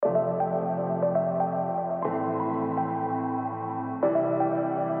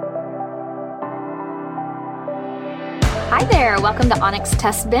Hi there. Welcome to Onyx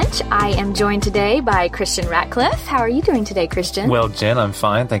Test Bench. I am joined today by Christian Ratcliffe. How are you doing today, Christian? Well, Jen, I'm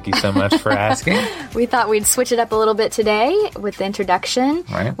fine. Thank you so much for asking. We thought we'd switch it up a little bit today with the introduction.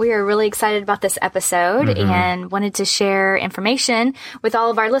 Right. We are really excited about this episode and wanted to share information with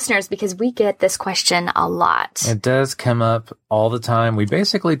all of our listeners because we get this question a lot. It does come up all the time. We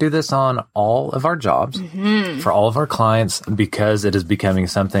basically do this on all of our jobs for all of our clients because it is becoming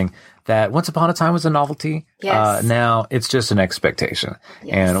something that once upon a time was a novelty. Yes. Now it's just an expectation.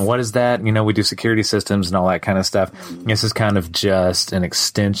 Yes. And what is that? You know, we do security systems and all that kind of stuff. This is kind of just an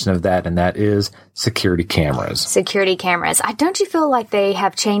extension of that, and that is security cameras. Security cameras. Don't you feel like they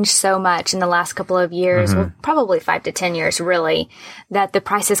have changed so much in the last couple of years, well, probably 5 to 10 years, really, that the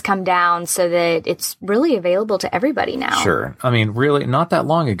price has come down so that it's really available to everybody now? Sure. I mean, really, not that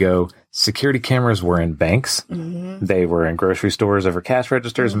long ago, security cameras were in banks. They were in grocery stores over cash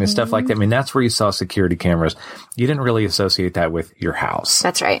registers. I mean, stuff like that. I mean, that's where you saw security cameras. You didn't really associate that with your house.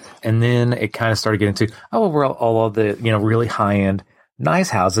 That's right. And then it kind of started getting to, we're all of the, really high-end, nice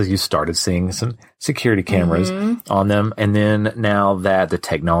houses. You started seeing some security cameras on them. And then now that the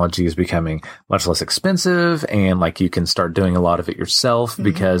technology is becoming much less expensive and like you can start doing a lot of it yourself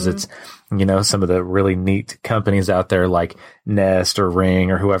because it's, some of the really neat companies out there like Nest or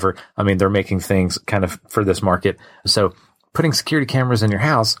Ring or whoever. I mean, they're making things kind of for this market. So putting security cameras in your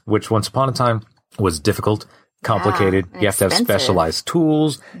house, which once upon a time was difficult, complicated. You have to have specialized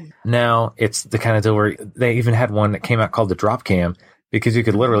tools. Now it's the kind of deal where they even had one that came out called the Drop Cam because you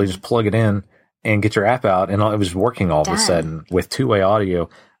could literally just plug it in and get your app out and it was working all of a sudden with two-way audio.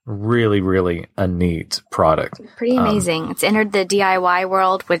 Really, really a neat product. Pretty amazing. It's entered the DIY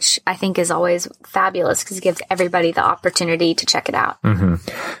world, which I think is always fabulous because it gives everybody the opportunity to check it out.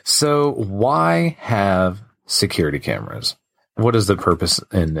 So why have security cameras? What is the purpose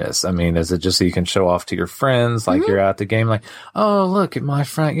in this? I mean, is it just so you can show off to your friends, like you're at the game, like, oh, look at my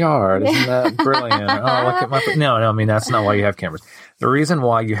front yard. Isn't that brilliant? Oh, look at my... No, I mean, that's not why you have cameras. The reason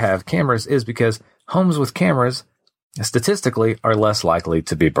why you have cameras is because homes with cameras statistically are less likely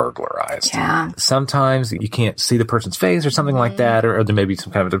to be burglarized. Yeah. Sometimes you can't see the person's face or something like that, or there may be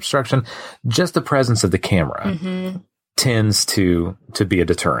some kind of obstruction. Just the presence of the camera tends to be a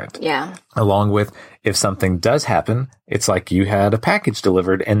deterrent. Yeah. Along with if something does happen, it's like you had a package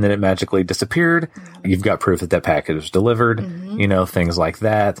delivered and then it magically disappeared. You've got proof that package was delivered, things like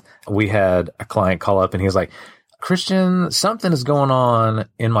that. We had a client call up and he was like, Christian, something is going on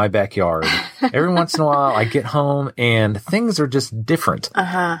in my backyard. Every once in a while, I get home and things are just different.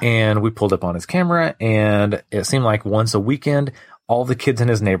 And we pulled up on his camera and it seemed like once a weekend, all the kids in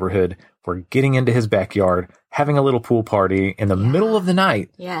his neighborhood were getting into his backyard, having a little pool party in the middle of the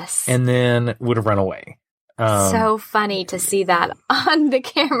night. Yes. And then would have run away. So funny to see that on the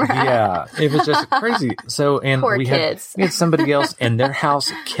camera. Yeah, it was just crazy. So, and Poor we kids. had somebody else and their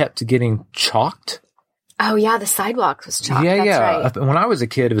house kept getting chalked. Oh, yeah, the sidewalk was chalked. Yeah, That's yeah. right. When I was a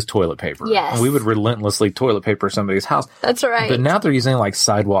kid, it was toilet paper. Yes. And we would relentlessly toilet paper somebody's house. That's right. But now they're using like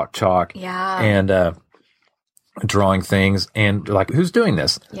sidewalk chalk and drawing things and like, who's doing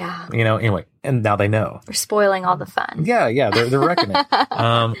this? Yeah. Anyway, and now they know. We're spoiling all the fun. Yeah, they're reckoning.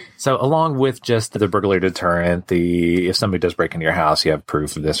 So along with just the burglary deterrent, if somebody does break into your house, you have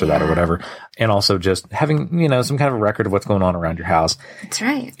proof of this or that or whatever. And also just having, some kind of a record of what's going on around your house. That's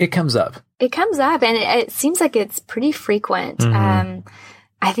right. It comes up. It comes up and it seems like it's pretty frequent.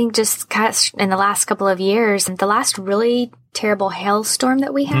 I think just in the last couple of years, the last really terrible hailstorm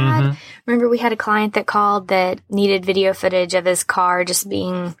that we had, remember we had a client that called that needed video footage of his car just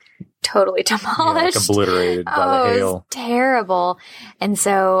being totally demolished. Yeah, like obliterated by the hail. It was terrible. And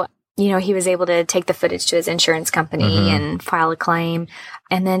so, he was able to take the footage to his insurance company and file a claim.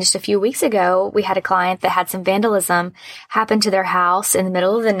 And then just a few weeks ago, we had a client that had some vandalism happen to their house in the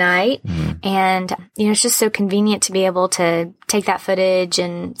middle of the night. And, it's just so convenient to be able to take that footage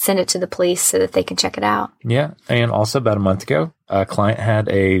and send it to the police so that they can check it out. Yeah. And also about a month ago, a client had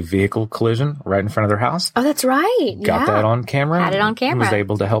a vehicle collision right in front of their house. Oh, that's right. Got that on camera. Had it on camera. Was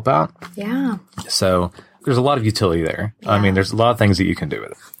able to help out. Yeah. So there's a lot of utility there. Yeah. I mean, there's a lot of things that you can do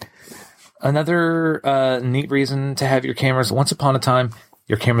with it. Another neat reason to have your cameras, once upon a time,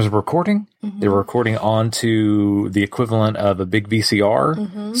 your cameras were recording. They were recording onto the equivalent of a big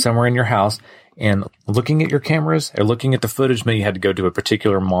VCR somewhere in your house. And looking at your cameras or looking at the footage meant you had to go to a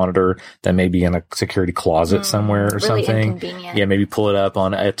particular monitor that may be in a security closet somewhere or really something. Inconvenient. Yeah, maybe pull it up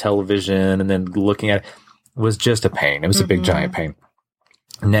on a television and then looking at it was just a pain. It was a big, giant pain.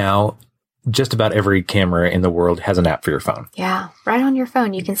 Now, just about every camera in the world has an app for your phone. Yeah. Right on your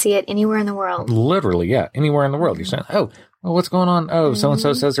phone. You can see it anywhere in the world. Literally, yeah. Anywhere in the world. You're saying, oh, well, what's going on? Oh,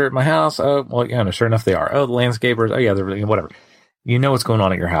 so-and-so says they're at my house. Oh, well, yeah, no, sure enough, they are. Oh, the landscapers. Oh, yeah, they're whatever. You know what's going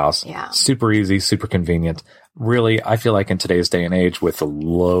on at your house. Yeah. Super easy, super convenient. Really, I feel like in today's day and age with the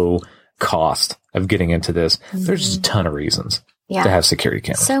low cost of getting into this, there's just a ton of reasons to have security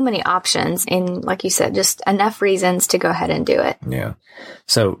cameras. So many options. And like you said, just enough reasons to go ahead and do it. Yeah.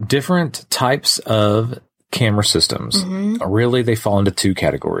 So different types of camera systems, really, they fall into two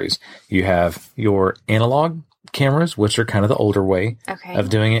categories. You have your analog cameras, which are kind of the older way of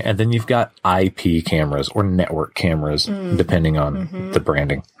doing it. And then you've got IP cameras or network cameras, depending on the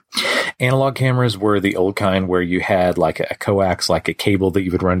branding. Analog cameras were the old kind where you had like a coax, like a cable that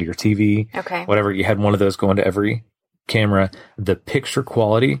you would run to your TV, whatever. You had one of those going to every camera. The picture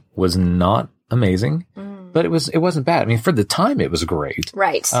quality was not amazing, but it wasn't bad. I mean, for the time, it was great.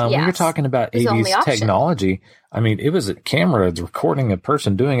 Right. When you're talking about 80s technology, I mean, it was a camera recording a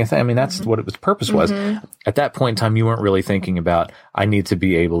person doing a thing. I mean, that's what its purpose was. At that point in time, you weren't really thinking about, I need to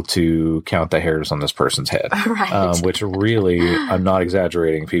be able to count the hairs on this person's head. Which really, I'm not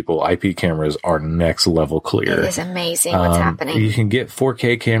exaggerating, people. IP cameras are next level clear. It is amazing what's happening. You can get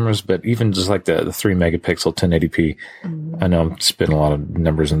 4K cameras, but even just like the 3 megapixel 1080p, I know I'm spitting a lot of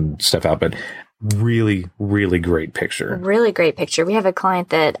numbers and stuff out, but really, really great picture. Really great picture. We have a client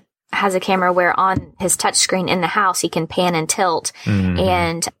that has a camera where on his touchscreen in the house, he can pan and tilt.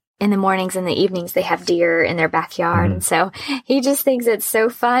 And in the mornings and the evenings, they have deer in their backyard. And so he just thinks it's so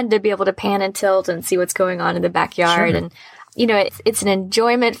fun to be able to pan and tilt and see what's going on in the backyard. And, you know, it's an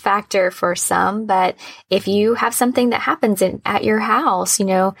enjoyment factor for some, but if you have something that happens at your house, you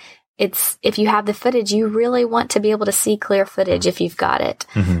know, if you have the footage, you really want to be able to see clear footage if you've got it.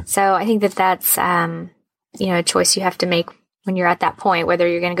 So I think that's, you know, a choice you have to make when you're at that point, whether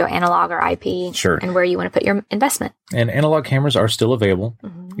you're going to go analog or IP and where you want to put your investment. And analog cameras are still available.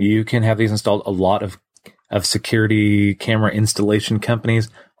 You can have these installed. A lot of security camera installation companies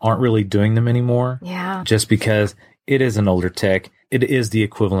aren't really doing them anymore. Just because it is an older tech. It is the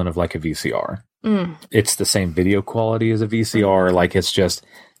equivalent of like a VCR. It's the same video quality as a VCR. Like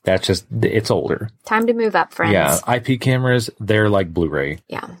it's older. Time to move up, friends. Yeah. IP cameras, they're like Blu-ray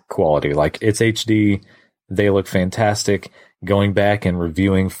quality. Like it's HD. They look fantastic. Going back and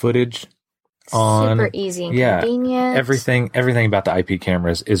reviewing footage on super easy and convenient. Everything about the IP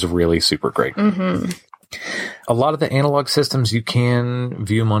cameras is really super great. A lot of the analog systems, you can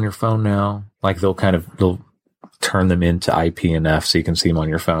view them on your phone now. Like they'll turn them into IP enough so you can see them on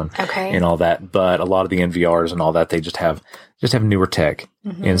your phone and all that. But a lot of the NVRs and all that, they just have newer tech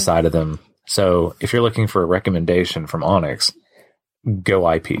inside of them. So if you're looking for a recommendation from Onyx,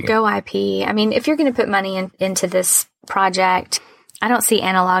 go IP. Go IP. I mean, if you're going to put money into this project, I don't see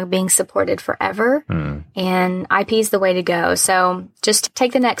analog being supported forever. And IP is the way to go. So just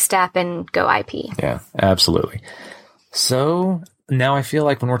take the next step and go IP. Yeah, absolutely. So now I feel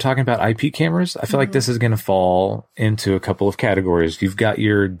like when we're talking about IP cameras, I feel like this is going to fall into a couple of categories. You've got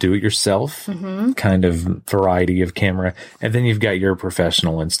your do-it-yourself kind of variety of camera, and then you've got your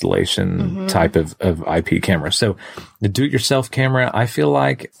professional installation type of IP camera. So the do-it-yourself camera, I feel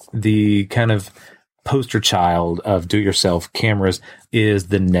like the kind of poster child of do-it-yourself cameras is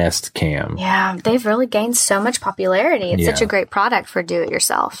the Nest Cam. Yeah, they've really gained so much popularity. It's such a great product for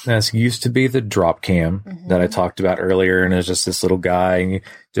do-it-yourself. This used to be the drop cam that I talked about earlier, and it's just this little guy, and you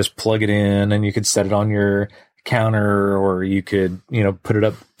just plug it in, and you could set it on your counter, or you could, you know, put it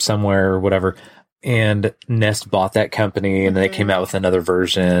up somewhere or whatever. And Nest bought that company, and then they came out with another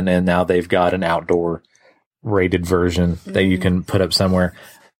version, and now they've got an outdoor rated version that you can put up somewhere.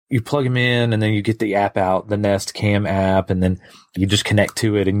 You plug them in, and then you get the app out, the Nest Cam app, and then you just connect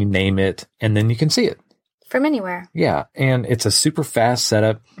to it and you name it, and then you can see it. From anywhere. Yeah, and it's a super fast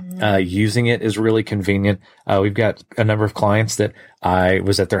setup. Using it is really convenient. We've got a number of clients that I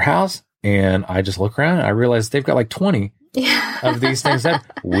was at their house, and I just look around, and I realized they've got like 20 of these things.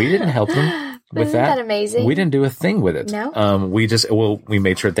 We didn't help them with Isn't that amazing? We didn't do a thing with it. No. We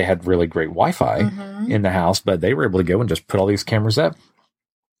made sure they had really great Wi-Fi in the house, but they were able to go and just put all these cameras up.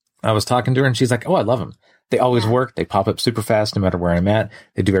 I was talking to her, and she's like, oh, I love them. They always work. They pop up super fast no matter where I'm at.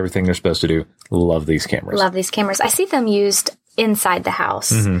 They do everything they're supposed to do. Love these cameras. Love these cameras. I see them used inside the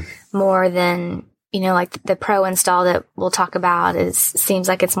house more than, you know, like the Pro install that we'll talk about seems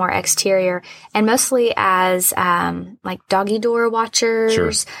like it's more exterior, and mostly as like doggy door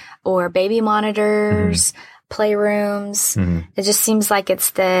watchers or baby monitors, playrooms. It just seems like it's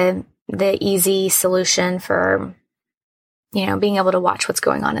the easy solution for, you know, being able to watch what's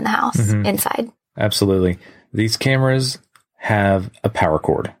going on in the house inside. Absolutely. These cameras have a power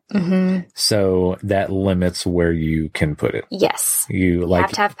cord. So that limits where you can put it. Yes. You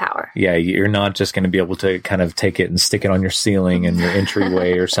have to have power. Yeah, you're not just going to be able to kind of take it and stick it on your ceiling and your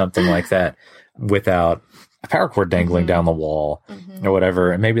entryway or something like that without a power cord dangling down the wall or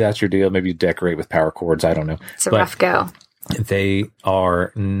whatever. And maybe that's your deal. Maybe you decorate with power cords. I don't know. It's a rough go. They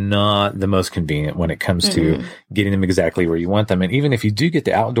are not the most convenient when it comes to getting them exactly where you want them. And even if you do get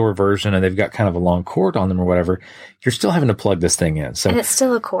the outdoor version and they've got kind of a long cord on them or whatever, you're still having to plug this thing in. So, and it's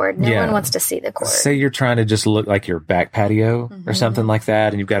still a cord. No one wants to see the cord. Say you're trying to just look like your back patio or something like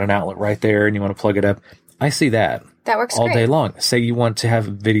that, and you've got an outlet right there and you want to plug it up. I see that. That works all great. day long. Say you want to have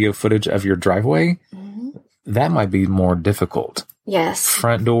video footage of your driveway. That might be more difficult. Yes.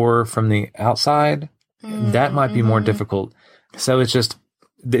 Front door from the outside. That might be more difficult. So it's just,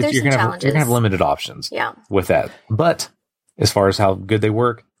 you're going to have limited options with that. But as far as how good they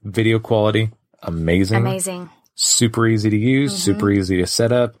work, video quality, amazing. Super easy to use, super easy to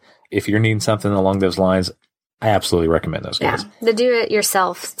set up. If you're needing something along those lines, I absolutely recommend those guys. Yeah. The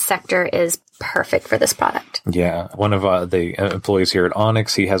do-it-yourself sector is perfect for this product. Yeah. One of the employees here at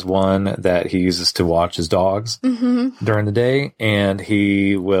Onyx, he has one that he uses to watch his dogs during the day. And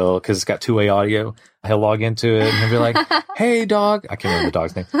he will, because it's got two-way audio, he'll log into it and he'll be like, hey, dog. I can't remember the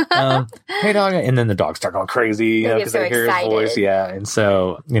dog's name. Hey, dog. And then the dogs start going crazy because they hear his voice. Yeah. And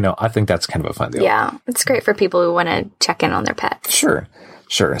so, I think that's kind of a fun deal. Yeah. It's great for people who want to check in on their pets. Sure.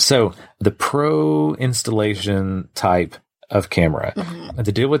 So the pro installation type of camera,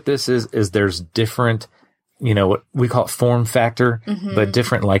 the deal with this is there's different, what we call it form factor, but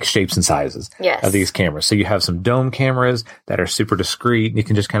different like shapes and sizes of these cameras. So you have some dome cameras that are super discreet. You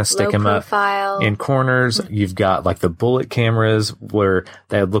can just kind of stick them up in corners. You've got like the bullet cameras where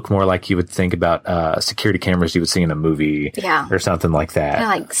they look more like you would think about security cameras you would see in a movie or something like that.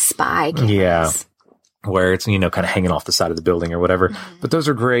 Kind of like spy cameras. Yeah. Where it's, kind of hanging off the side of the building or whatever. But those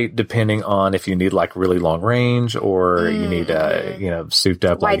are great depending on if you need like really long range or you need, souped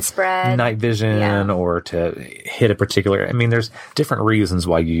up widespread like night vision or to hit a particular, there's different reasons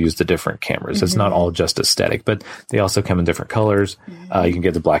why you use the different cameras. It's not all just aesthetic, but they also come in different colors. You can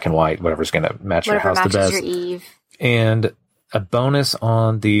get the black and white, whatever's going to match your house the best. Your Eve. And a bonus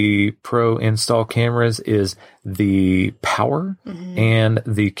on the Pro install cameras is the power and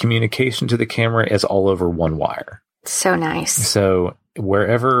the communication to the camera is all over one wire. So nice. So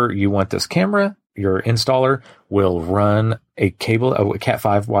wherever you want this camera, your installer will run a cable, a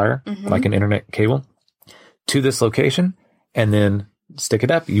Cat5 wire, like an internet cable, to this location and then stick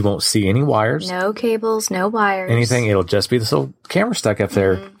it up. You won't see any wires. No cables, no wires. Anything. It'll just be this little camera stuck up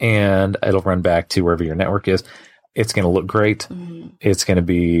there and it'll run back to wherever your network is. It's going to look great. It's going to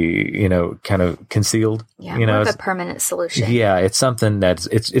be, kind of concealed. Yeah, more of a permanent solution. Yeah, it's something that's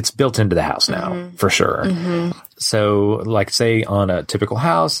it's built into the house now for sure. So, like say on a typical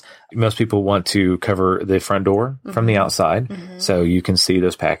house, most people want to cover the front door from the outside, so you can see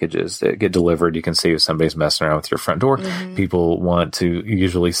those packages that get delivered. You can see if somebody's messing around with your front door. People want to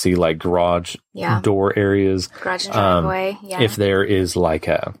usually see like garage door areas, garage and driveway. If there is like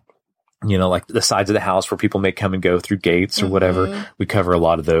a like the sides of the house where people may come and go through gates or whatever. We cover a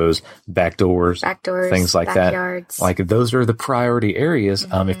lot of those back doors, things like backyards. That. Like those are the priority areas.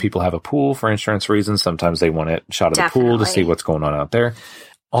 If people have a pool for insurance reasons, sometimes they want it shot of the pool to see what's going on out there.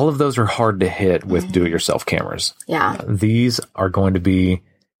 All of those are hard to hit with do-it-yourself cameras. Yeah. These are going to be,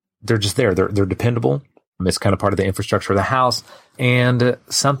 they're just there. They're dependable. It's kind of part of the infrastructure of the house. And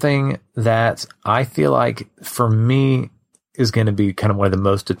something that I feel like for me is going to be kind of one of the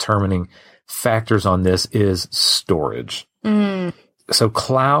most determining factors on this is storage. So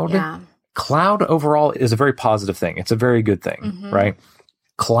cloud overall is a very positive thing. It's a very good thing, right?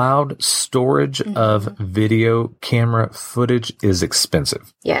 Cloud storage of video camera footage is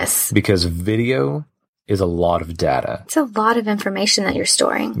expensive. Yes. Because video is a lot of data. It's a lot of information that you're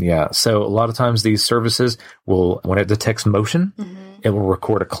storing. Yeah. So a lot of times these services will, when it detects motion, it will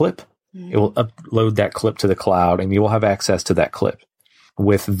record a clip. It will upload that clip to the cloud and you will have access to that clip.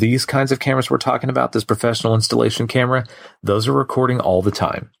 With these kinds of cameras we're talking about, this professional installation camera, those are recording all the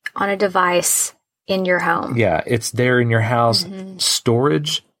time. On a device in your home. Yeah, it's there in your house.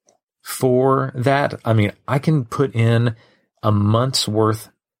 Storage for that. I can put in a month's worth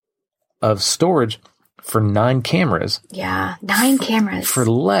of storage for 9 cameras. Yeah, 9 cameras. For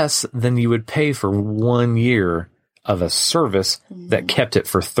less than you would pay for 1 year of a service that kept it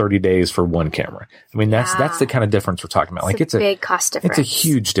for 30 days for one camera. That's the kind of difference we're talking about. It's a big cost difference. It's a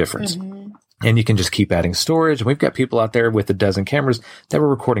huge difference. And you can just keep adding storage. And we've got people out there with a dozen cameras that were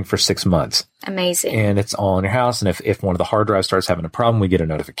recording for 6 months. Amazing. And it's all in your house. And if one of the hard drives starts having a problem, we get a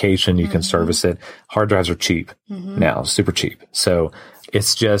notification. You can service it. Hard drives are cheap now, super cheap. So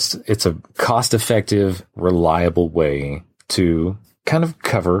it's a cost-effective, reliable way to kind of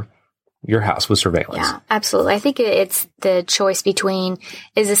cover your house with surveillance. Yeah, absolutely. I think it's the choice between,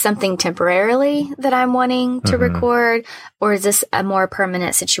 is this something temporarily that I'm wanting to record, or is this a more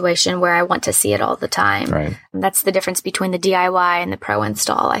permanent situation where I want to see it all the time? Right. And that's the difference between the DIY and the pro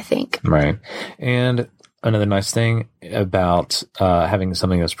install, I think. Right. And another nice thing about having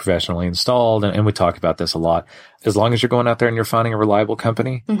something that's professionally installed, and we talk about this a lot, as long as you're going out there and you're finding a reliable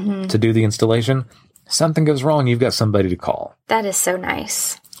company to do the installation, something goes wrong, you've got somebody to call. That is so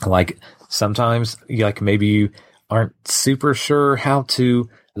nice. Like sometimes, like maybe you aren't super sure how to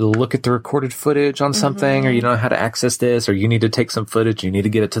look at the recorded footage on something, or you don't know how to access this, or you need to take some footage, you need to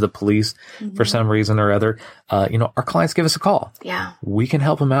get it to the police for some reason or other. Our clients give us a call. Yeah. We can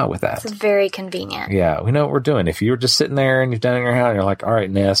help them out with that. It's very convenient. Yeah, we know what we're doing. If you're just sitting there and you've done it in your house, and you're like, all right,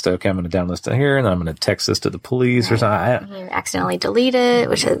 Nest, okay, I'm going to download this to here, and then I'm going to text this to the police or something. You accidentally delete it,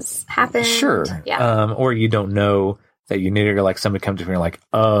 which has happened. Sure. Yeah. Or you don't know that you need it, or like somebody comes to me and you're like,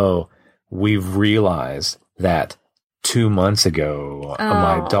 oh, we've realized that 2 months ago,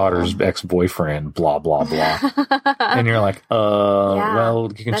 my daughter's ex-boyfriend, blah, blah, blah. And you're like,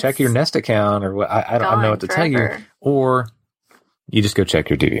 well, you can check your Nest account, or I don't know what to tell you. Or you just go check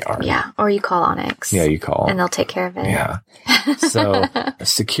your DVR. Yeah. Or you call Onyx. Yeah, you call. And they'll take care of it. Yeah. So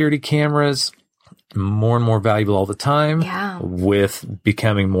security cameras, more and more valuable all the time, with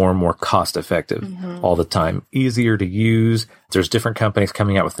becoming more and more cost effective all the time. Easier to use. There's different companies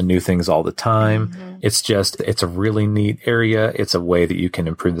coming out with the new things all the time. It's a really neat area. It's a way that you can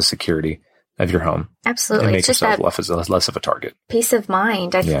improve the security of your home. Absolutely. And make it's just yourself less of a target. Peace of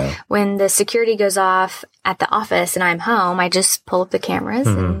mind. When the security goes off at the office and I'm home, I just pull up the cameras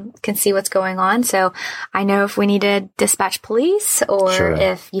and can see what's going on. So I know if we need to dispatch police, or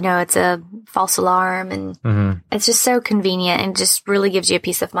if, it's a false alarm, and it's just so convenient and just really gives you a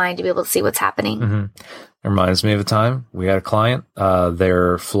peace of mind to be able to see what's happening. It reminds me of a time we had a client,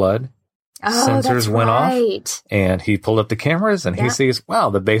 their flood sensors went off, and he pulled up the cameras and he sees,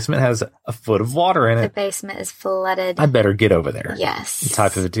 wow, the basement has a foot of water in it. The basement is flooded. I better get over there. Yes.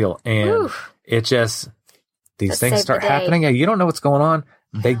 Type of a deal. And it just, these things start happening. You don't know what's going on.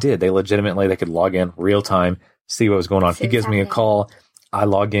 They did. They could log in real time, see what was going on. He gives me a call. I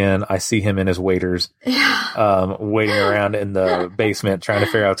log in. I see him and his waiters waiting around in the basement trying to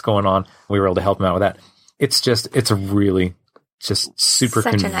figure out what's going on. We were able to help him out with that. It's a really just super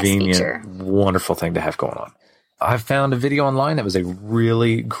convenient, wonderful thing to have going on. I found a video online that was a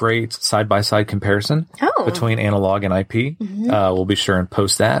really great side-by-side comparison between analog and IP. We'll be sure and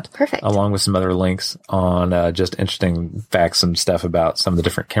post that. Perfect. Along with some other links on just interesting facts and stuff about some of the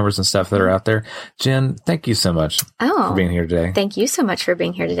different cameras and stuff that are out there. Jen, thank you so much for being here today. Thank you so much for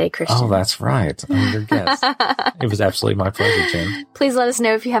being here today, Christian. Oh, that's right. I'm your guest. It was absolutely my pleasure, Jen. Please let us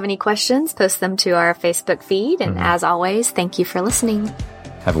know if you have any questions. Post them to our Facebook feed. And as always, thank you for listening.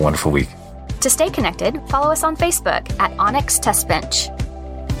 Have a wonderful week. To stay connected, follow us on Facebook at Onyx Test Bench.